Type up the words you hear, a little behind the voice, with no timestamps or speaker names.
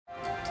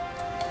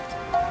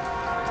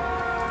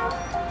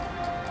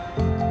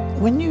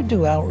When you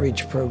do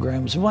outreach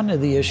programs, one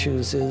of the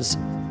issues is,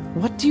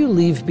 what do you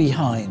leave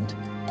behind?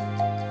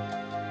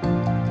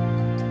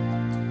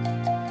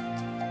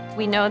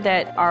 We know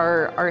that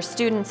our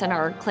students and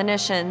our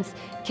clinicians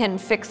can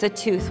fix a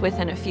tooth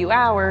within a few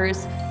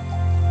hours.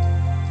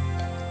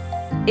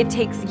 It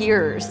takes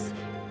years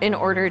in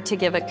order to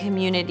give a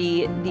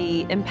community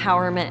the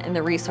empowerment and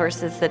the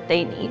resources that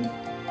they need.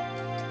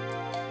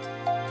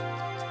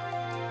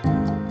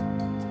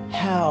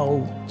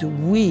 How do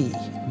we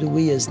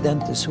as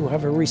dentists who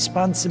have a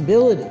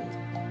responsibility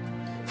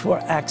for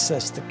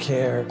access to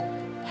care,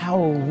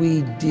 how are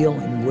we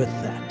dealing with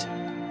that?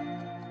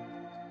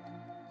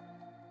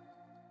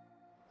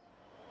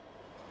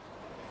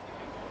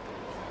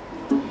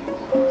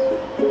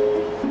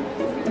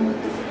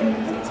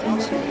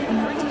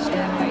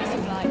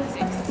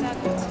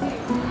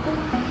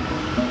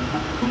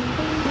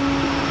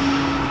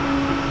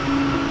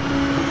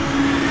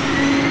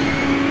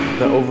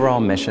 The overall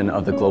mission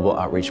of the global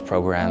outreach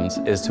programs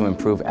is to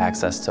improve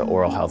access to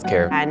oral health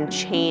care and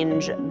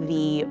change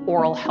the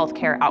oral health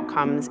care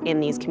outcomes in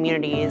these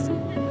communities.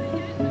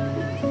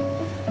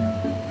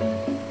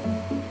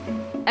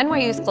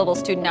 NYU's global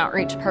student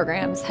outreach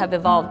programs have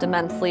evolved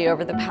immensely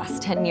over the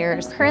past 10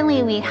 years.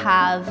 Currently, we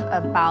have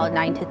about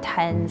 9 to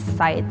 10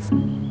 sites.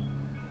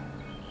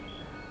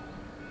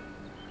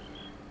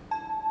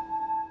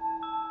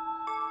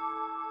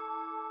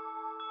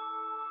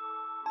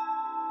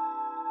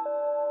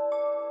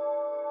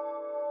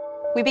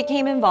 We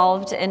became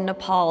involved in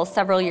Nepal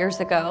several years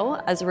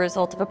ago as a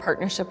result of a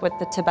partnership with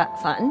the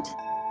Tibet Fund.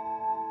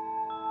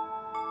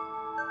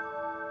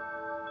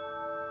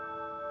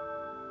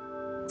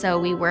 So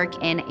we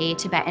work in a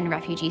Tibetan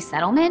refugee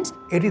settlement.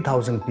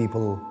 80,000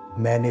 people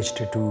managed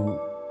to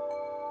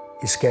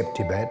escape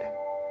Tibet,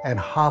 and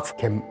half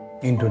came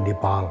into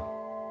Nepal.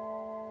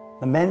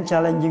 The main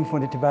challenge for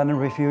the Tibetan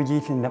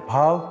refugees in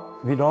Nepal,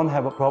 we don't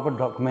have a proper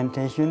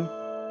documentation.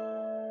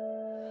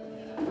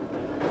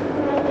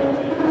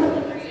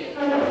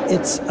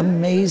 It's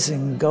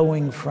amazing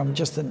going from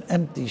just an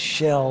empty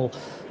shell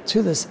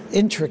to this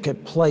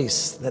intricate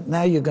place that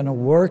now you're going to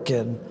work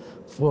in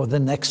for the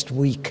next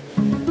week.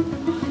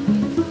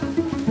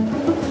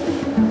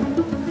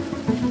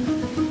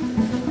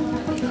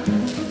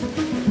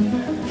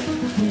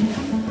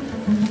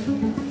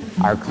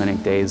 Our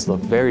clinic days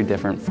look very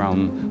different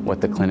from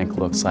what the clinic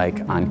looks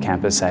like on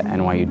campus at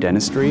NYU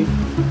Dentistry.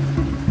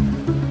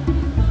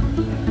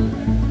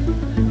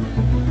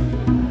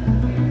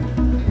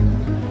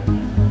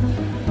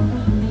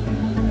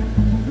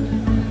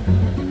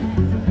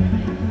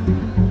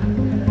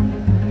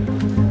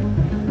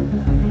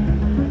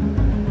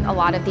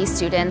 A lot of these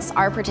students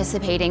are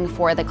participating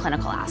for the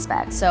clinical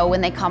aspect. So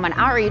when they come on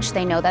outreach,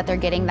 they know that they're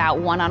getting that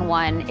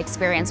one-on-one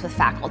experience with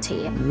faculty.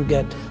 You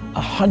get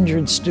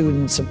 100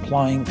 students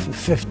applying for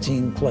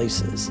 15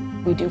 places.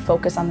 We do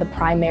focus on the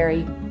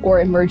primary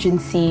or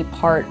emergency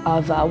part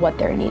of what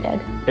they're needed.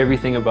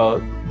 Everything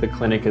about the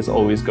clinic is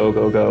always go,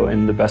 go, go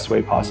in the best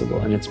way possible,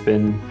 and it's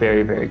been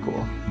very, very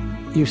cool.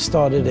 You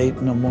start at 8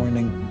 in the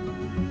morning,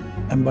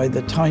 and by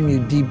the time you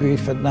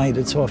debrief at night,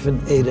 it's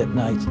often 8 at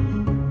night.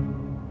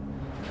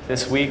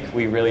 This week,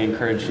 we really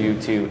encourage you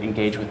to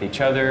engage with each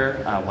other,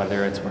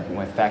 whether it's working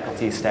with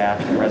faculty,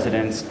 staff, and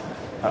residents,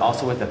 but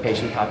also with the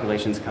patient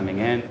populations coming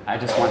in. I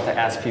just want to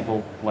ask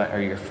people, what are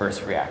your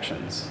first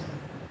reactions?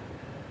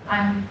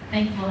 I'm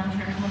thankful and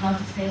sure would love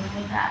to stay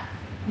like that.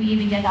 We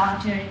even get the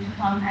opportunity to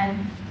come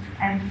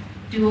and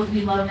do what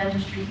we love,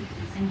 dentistry,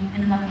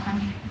 in another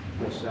country.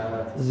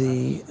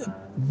 The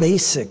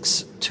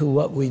basics to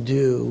what we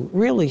do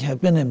really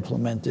have been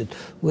implemented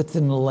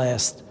within the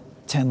last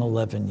 10,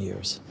 11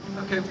 years.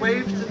 Okay,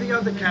 wave to the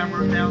other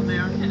camera down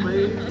there.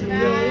 Wave to the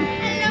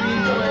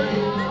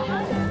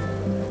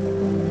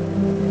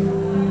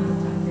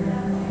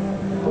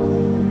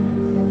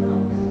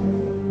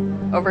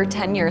Over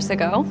 10 years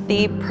ago,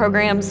 the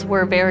programs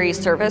were very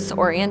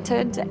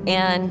service-oriented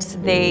and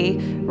they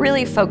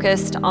really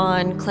focused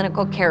on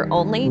clinical care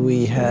only.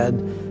 We had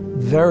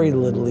very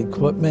little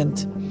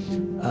equipment.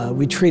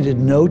 We treated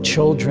no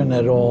children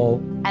at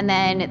all. And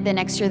then the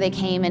next year they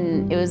came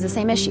and it was the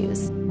same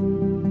issues.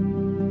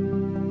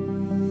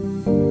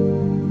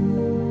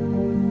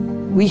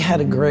 We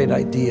had a great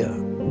idea,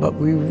 but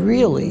we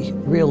really,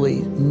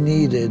 really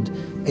needed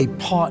a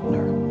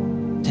partner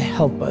to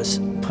help us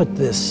put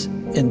this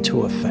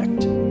into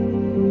effect.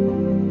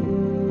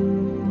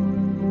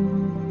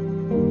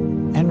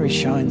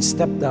 Schein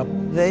stepped up.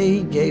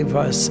 They gave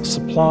us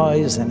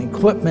supplies and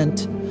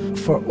equipment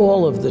for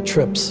all of the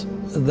trips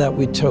that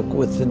we took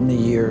within the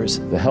years.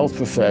 The health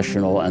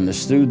professional and the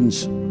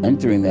students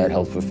entering that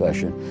health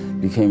profession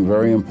became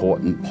very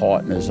important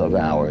partners of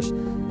ours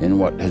in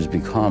what has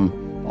become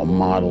a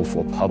model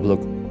for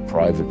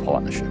public-private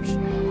partnerships.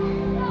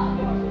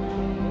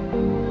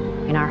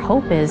 And our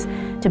hope is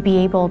to be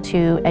able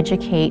to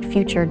educate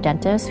future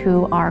dentists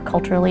who are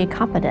culturally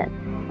competent.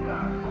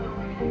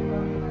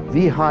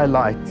 The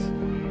highlight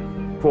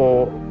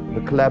for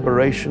the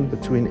collaboration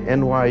between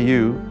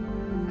NYU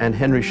and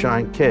Henry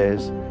Schein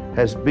Cares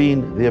has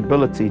been the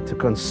ability to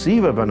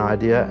conceive of an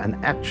idea and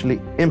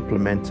actually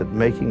implement it,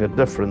 making a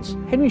difference.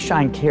 Henry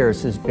Schein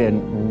Cares has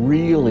been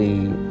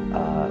really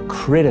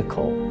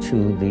critical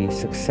to the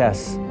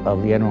success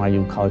of the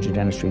NYU College of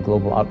Dentistry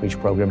global outreach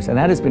programs, and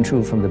that has been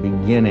true from the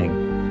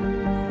beginning.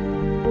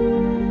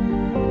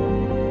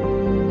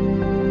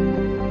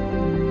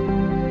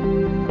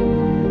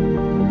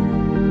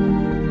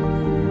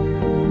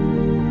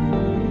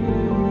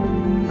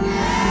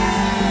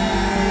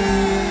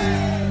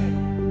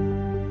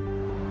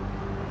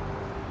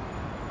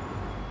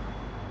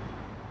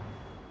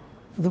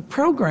 The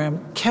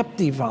program kept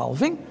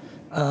evolving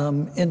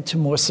into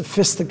more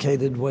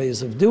sophisticated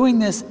ways of doing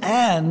this,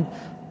 and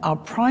our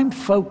prime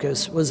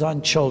focus was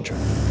on children.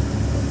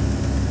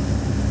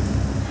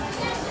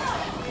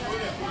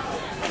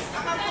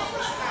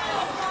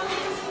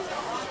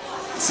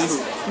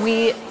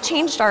 We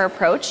changed our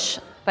approach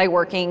by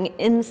working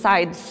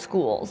inside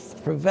schools.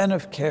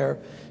 Preventive care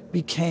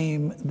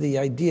became the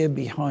idea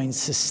behind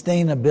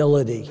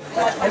sustainability.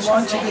 I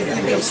want you to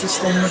think of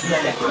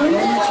sustainability. I don't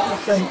want you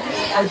to think,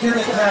 I did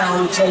it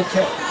now, it's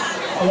okay.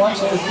 I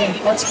want you to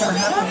think, what's going to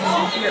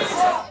happen in a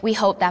year? We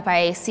hope that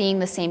by seeing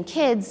the same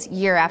kids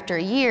year after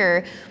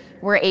year,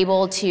 we're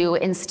able to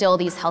instill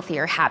these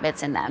healthier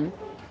habits in them.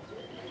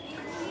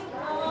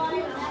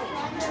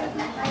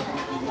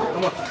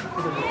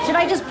 Should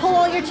I just pull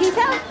all your teeth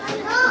out?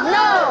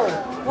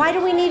 No! Why do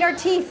we need our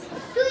teeth?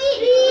 To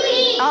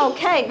eat.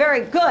 Okay,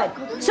 very good.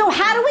 So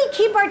how do we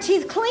keep our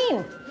teeth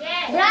clean?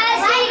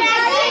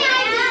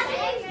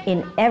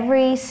 In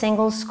every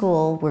single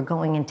school, we're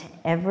going into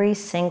every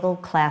single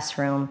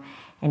classroom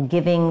and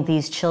giving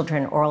these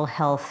children oral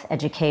health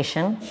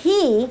education.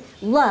 He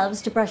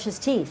loves to brush his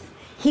teeth.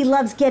 He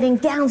loves getting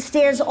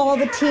downstairs all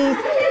the teeth.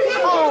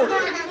 Oh,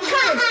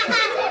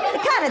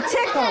 it kind of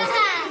tickles.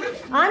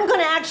 I'm going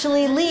to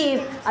actually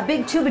leave a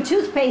big tube of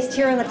toothpaste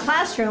here in the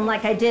classroom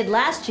like I did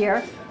last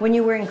year when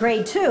you were in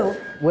grade 2.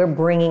 We're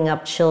bringing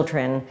up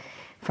children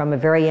from a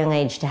very young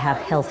age to have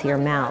healthier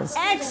mouths.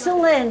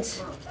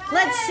 Excellent.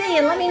 Let's see,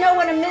 and let me know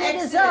when a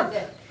minute is up.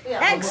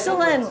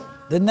 Excellent.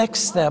 The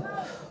next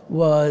step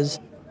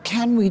was,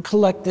 can we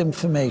collect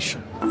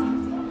information?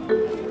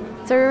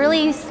 So we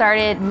really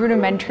started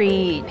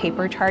rudimentary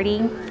paper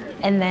charting,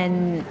 and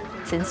then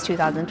since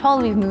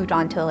 2012, we've moved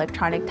on to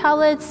electronic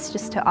tablets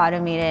just to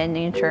automate it and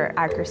ensure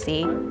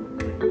accuracy.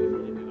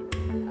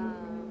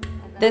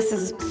 This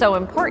is so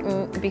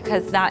important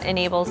because that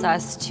enables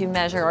us to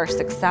measure our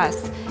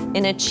success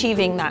in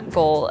achieving that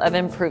goal of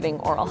improving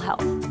oral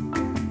health.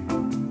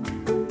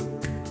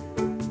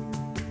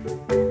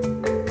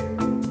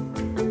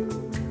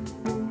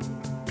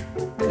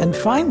 And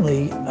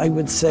finally, I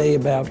would say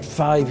about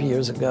 5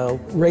 years ago,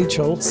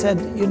 Rachel said,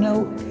 you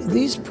know,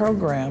 these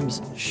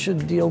programs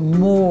should deal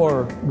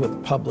more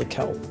with public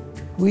health.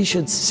 We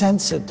should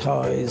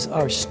sensitize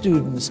our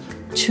students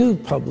to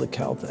public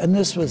health, and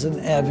this was an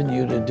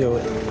avenue to do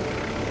it.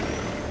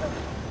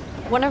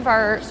 One of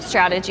our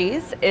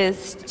strategies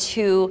is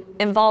to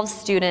involve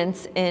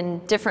students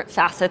in different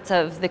facets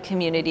of the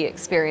community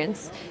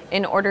experience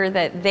in order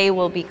that they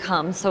will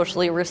become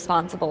socially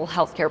responsible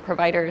healthcare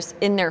providers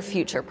in their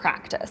future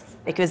practice.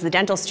 It gives the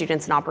dental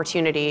students an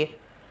opportunity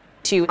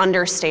to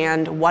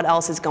understand what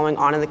else is going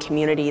on in the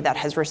community that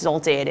has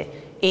resulted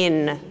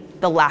in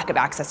the lack of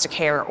access to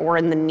care or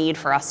in the need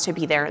for us to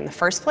be there in the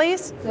first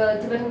place. So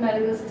the Tibetan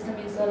medical system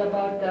is all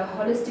about the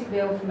holistic way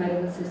of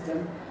medical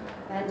system.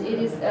 And it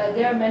is,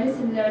 there are many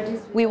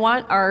similarities. We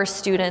want our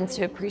students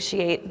to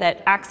appreciate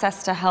that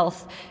access to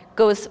health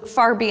goes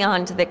far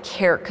beyond the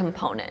care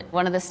component.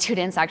 One of the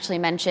students actually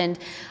mentioned,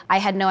 I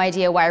had no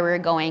idea why we were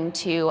going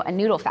to a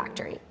noodle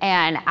factory.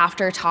 And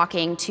after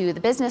talking to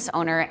the business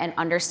owner and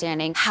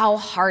understanding how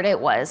hard it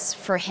was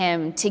for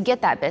him to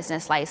get that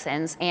business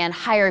license and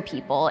hire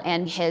people,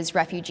 and his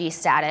refugee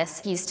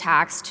status, he's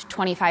taxed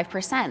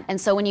 25%. And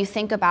so when you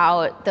think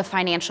about the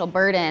financial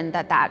burden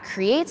that that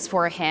creates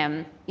for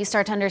him, you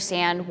start to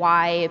understand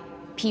why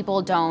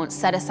people don't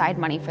set aside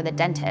money for the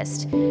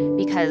dentist,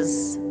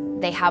 because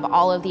they have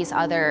all of these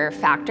other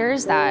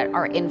factors that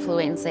are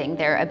influencing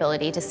their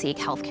ability to seek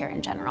healthcare in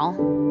general.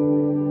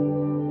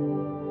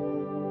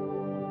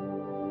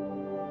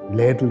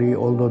 Lately,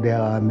 although there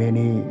are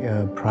many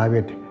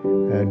private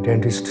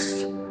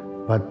dentists,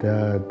 but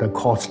the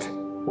cost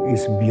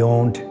is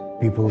beyond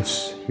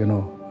people's,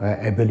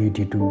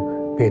 ability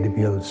to pay the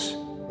bills.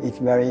 It's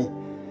very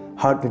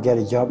hard to get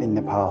a job in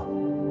Nepal.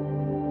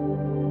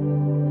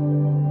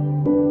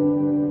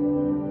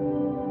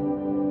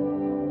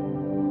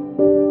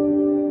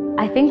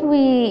 I think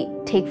we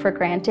take for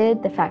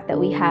granted the fact that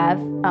we have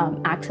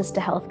access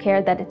to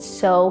healthcare, that it's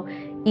so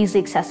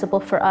easily accessible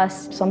for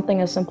us. Something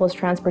as simple as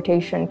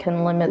transportation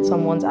can limit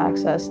someone's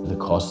access. The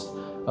cost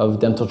of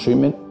dental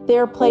treatment.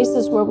 There are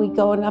places where we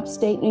go in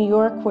upstate New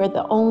York where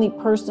the only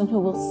person who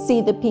will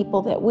see the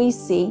people that we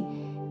see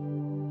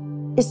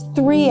is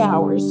 3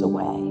 hours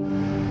away.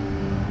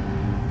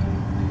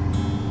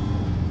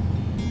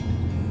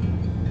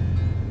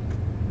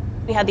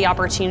 We had the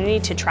opportunity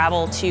to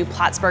travel to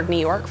Plattsburgh, New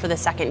York for the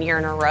second year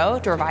in a row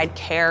to provide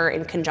care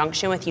in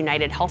conjunction with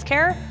United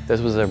Healthcare. This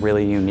was a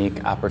really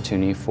unique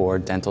opportunity for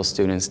dental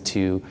students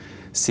to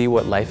see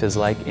what life is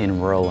like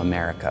in rural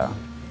America.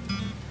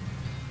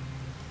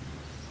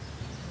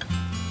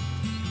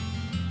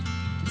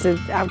 It's an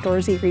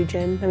outdoorsy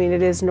region. I mean,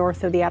 it is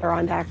north of the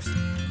Adirondacks.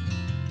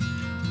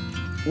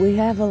 We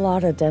have a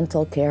lot of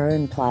dental care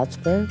in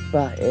Plattsburgh,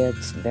 but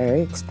it's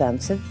very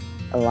expensive.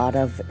 A lot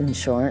of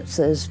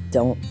insurances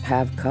don't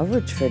have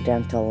coverage for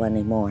dental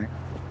anymore.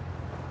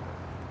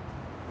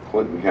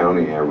 Clinton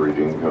County average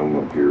income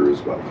up here is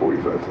about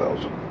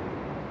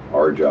 $45,000.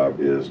 Our job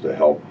is to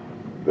help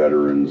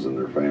veterans and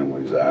their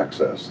families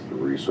access the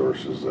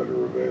resources that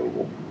are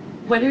available.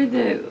 What are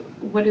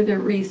the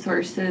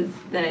resources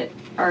that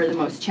are the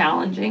most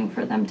challenging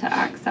for them to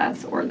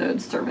access, or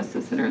those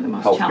services that are the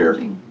most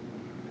challenging?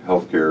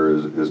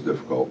 Healthcare is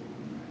difficult.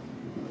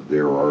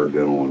 There are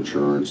dental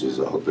insurances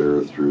out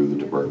there through the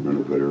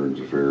Department of Veterans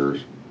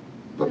Affairs,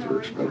 but they're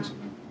expensive.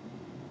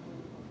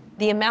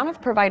 The amount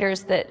of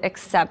providers that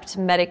accept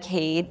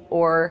Medicaid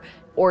or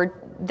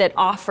that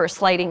offer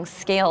sliding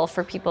scale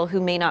for people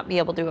who may not be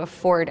able to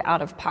afford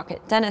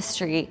out-of-pocket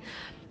dentistry,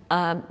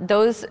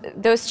 those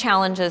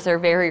challenges are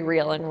very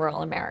real in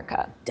rural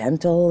America.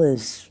 Dental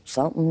is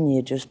something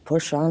you just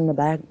push on the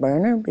back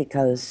burner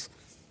because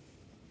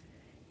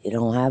you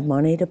don't have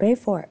money to pay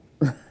for it.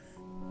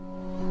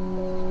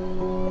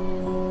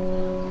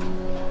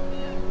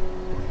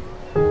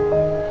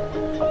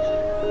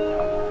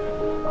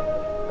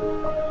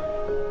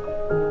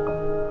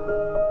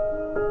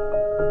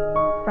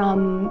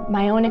 From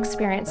my own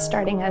experience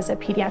starting as a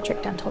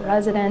pediatric dental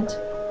resident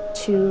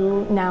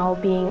to now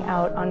being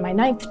out on my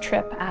 9th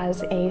trip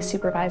as a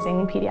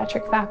supervising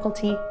pediatric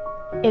faculty,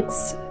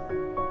 it's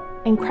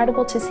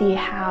incredible to see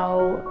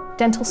how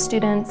dental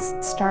students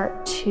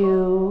start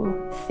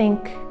to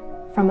think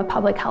from a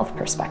public health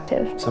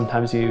perspective.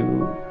 Sometimes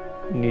you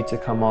need to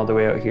come all the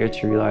way out here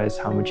to realize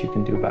how much you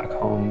can do back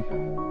home.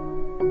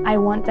 I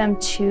want them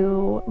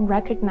to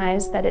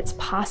recognize that it's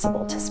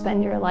possible to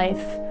spend your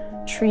life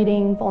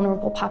treating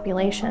vulnerable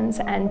populations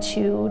and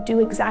to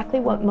do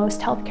exactly what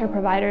most healthcare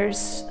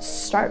providers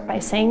start by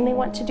saying they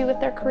want to do with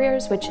their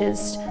careers, which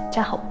is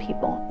to help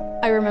people.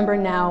 I remember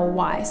now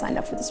why I signed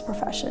up for this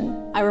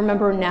profession. I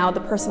remember now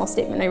the personal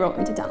statement I wrote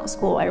into dental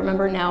school. I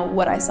remember now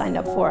what I signed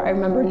up for. I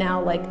remember now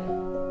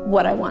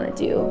what I want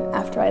to do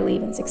after I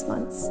leave in 6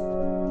 months.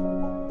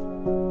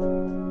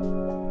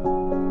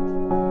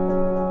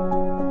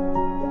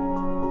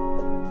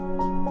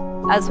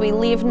 As we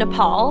leave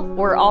Nepal,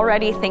 we're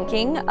already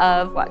thinking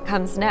of what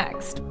comes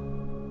next.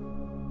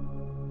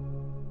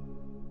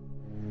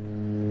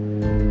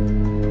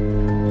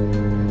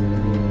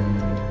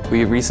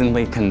 We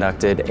recently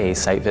conducted a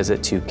site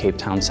visit to Cape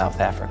Town,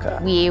 South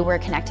Africa. We were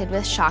connected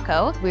with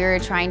Shaco. We were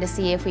trying to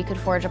see if we could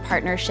forge a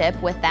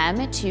partnership with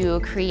them to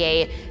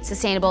create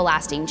sustainable,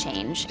 lasting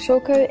change.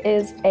 Shaco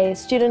is a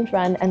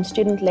student-run and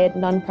student-led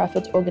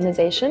non-profit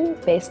organization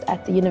based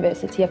at the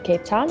University of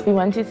Cape Town. We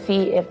want to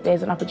see if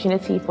there's an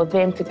opportunity for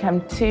them to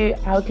come to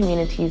our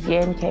communities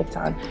here in Cape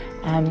Town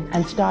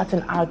and start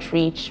an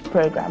outreach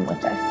program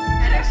with us.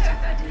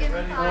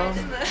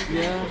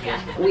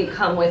 We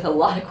come with a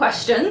lot of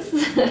questions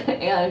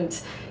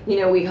and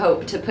we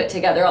hope to put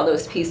together all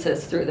those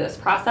pieces through this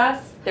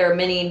process. There are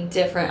many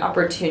different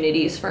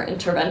opportunities for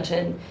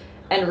intervention,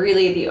 and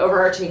really the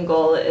overarching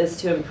goal is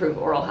to improve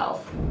oral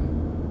health.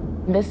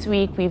 This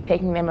week we've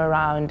taken them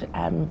around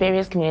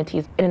various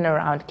communities in and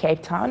around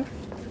Cape Town.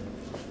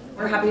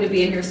 We're happy to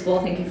be in your school.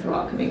 Thank you for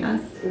welcoming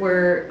us.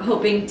 We're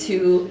hoping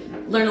to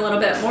learn a little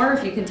bit more.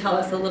 If you can tell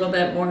us a little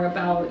bit more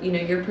about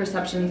your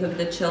perceptions of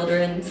the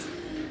children's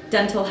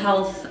dental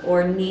health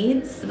or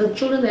needs. The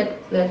children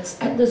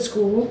that's at the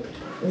school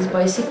is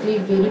basically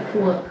very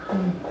poor,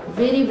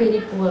 very,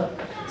 very poor.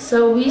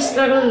 So we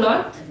struggle a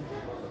lot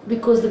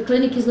because the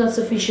clinic is not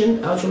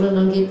sufficient. Our children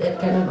don't get that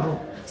kind of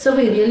help. So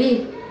we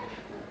really,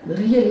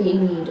 really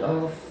in need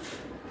of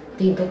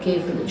dental care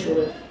for the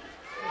children.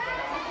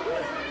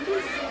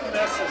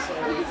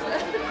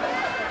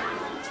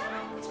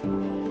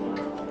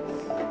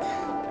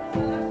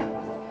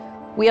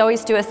 We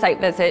always do a site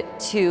visit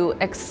to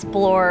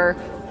explore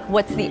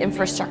what's the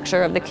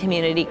infrastructure of the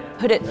community,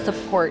 could it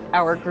support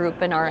our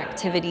group and our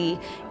activity,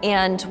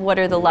 and what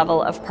are the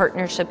level of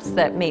partnerships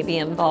that may be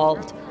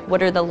involved,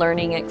 what are the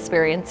learning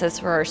experiences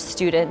for our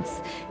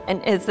students,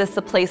 and is this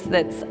a place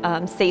that's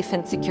safe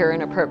and secure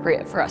and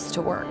appropriate for us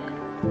to work.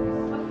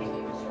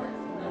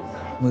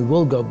 We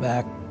will go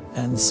back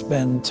and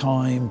spend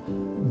time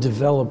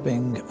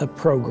developing a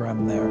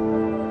program there.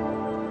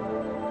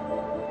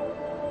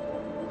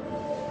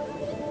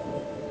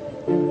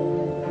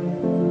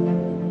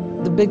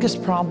 The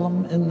biggest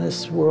problem in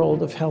this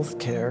world of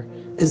healthcare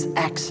is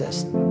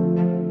access.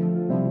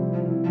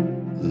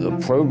 The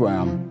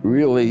program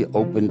really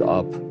opened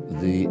up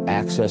the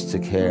access to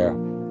care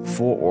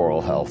for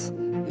oral health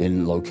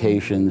in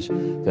locations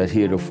that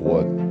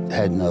heretofore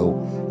had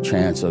no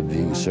chance of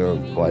being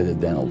served by the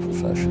dental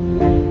profession.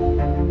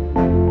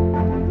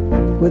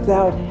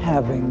 Without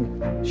having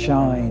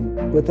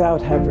Schein,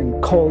 without having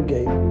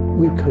Colgate,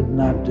 we could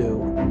not do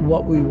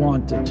what we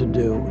wanted to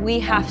do. We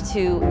have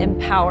to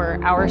empower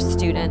our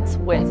students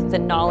with the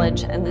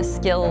knowledge and the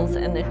skills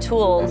and the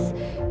tools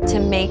to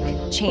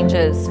make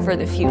changes for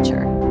the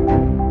future.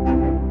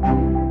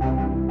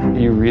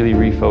 You really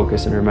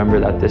refocus and remember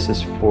that this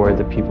is for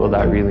the people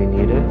that really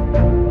need it.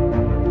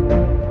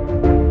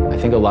 I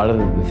think a lot of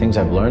the things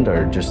I've learned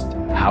are just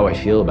how I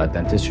feel about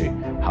dentistry,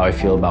 how I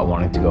feel about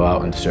wanting to go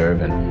out and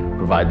serve and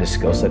provide this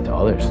skill set to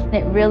others.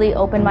 It really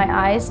opened my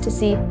eyes to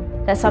see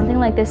that something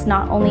like this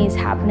not only is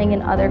happening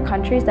in other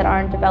countries that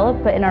aren't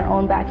developed, but in our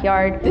own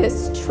backyard.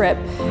 This trip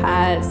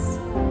has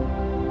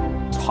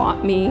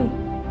taught me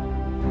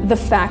the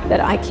fact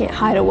that I can't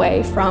hide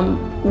away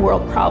from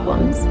world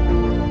problems.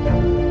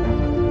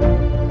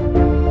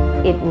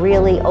 It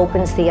really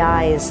opens the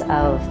eyes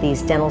of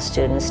these dental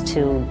students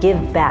to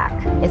give back.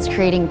 It's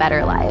creating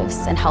better lives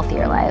and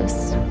healthier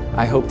lives.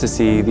 I hope to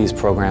see these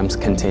programs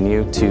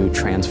continue to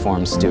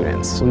transform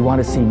students. We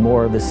want to see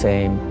more of the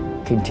same,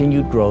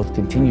 continued growth,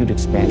 continued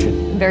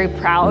expansion. I'm very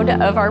proud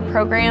of our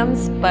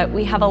programs, but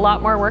we have a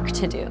lot more work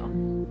to do.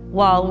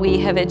 While we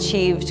have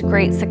achieved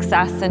great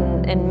success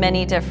in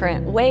many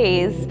different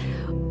ways,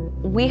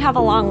 we have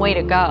a long way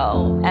to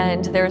go,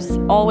 and there's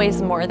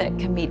always more that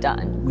can be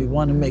done. We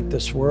want to make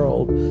this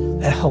world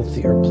a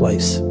healthier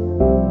place.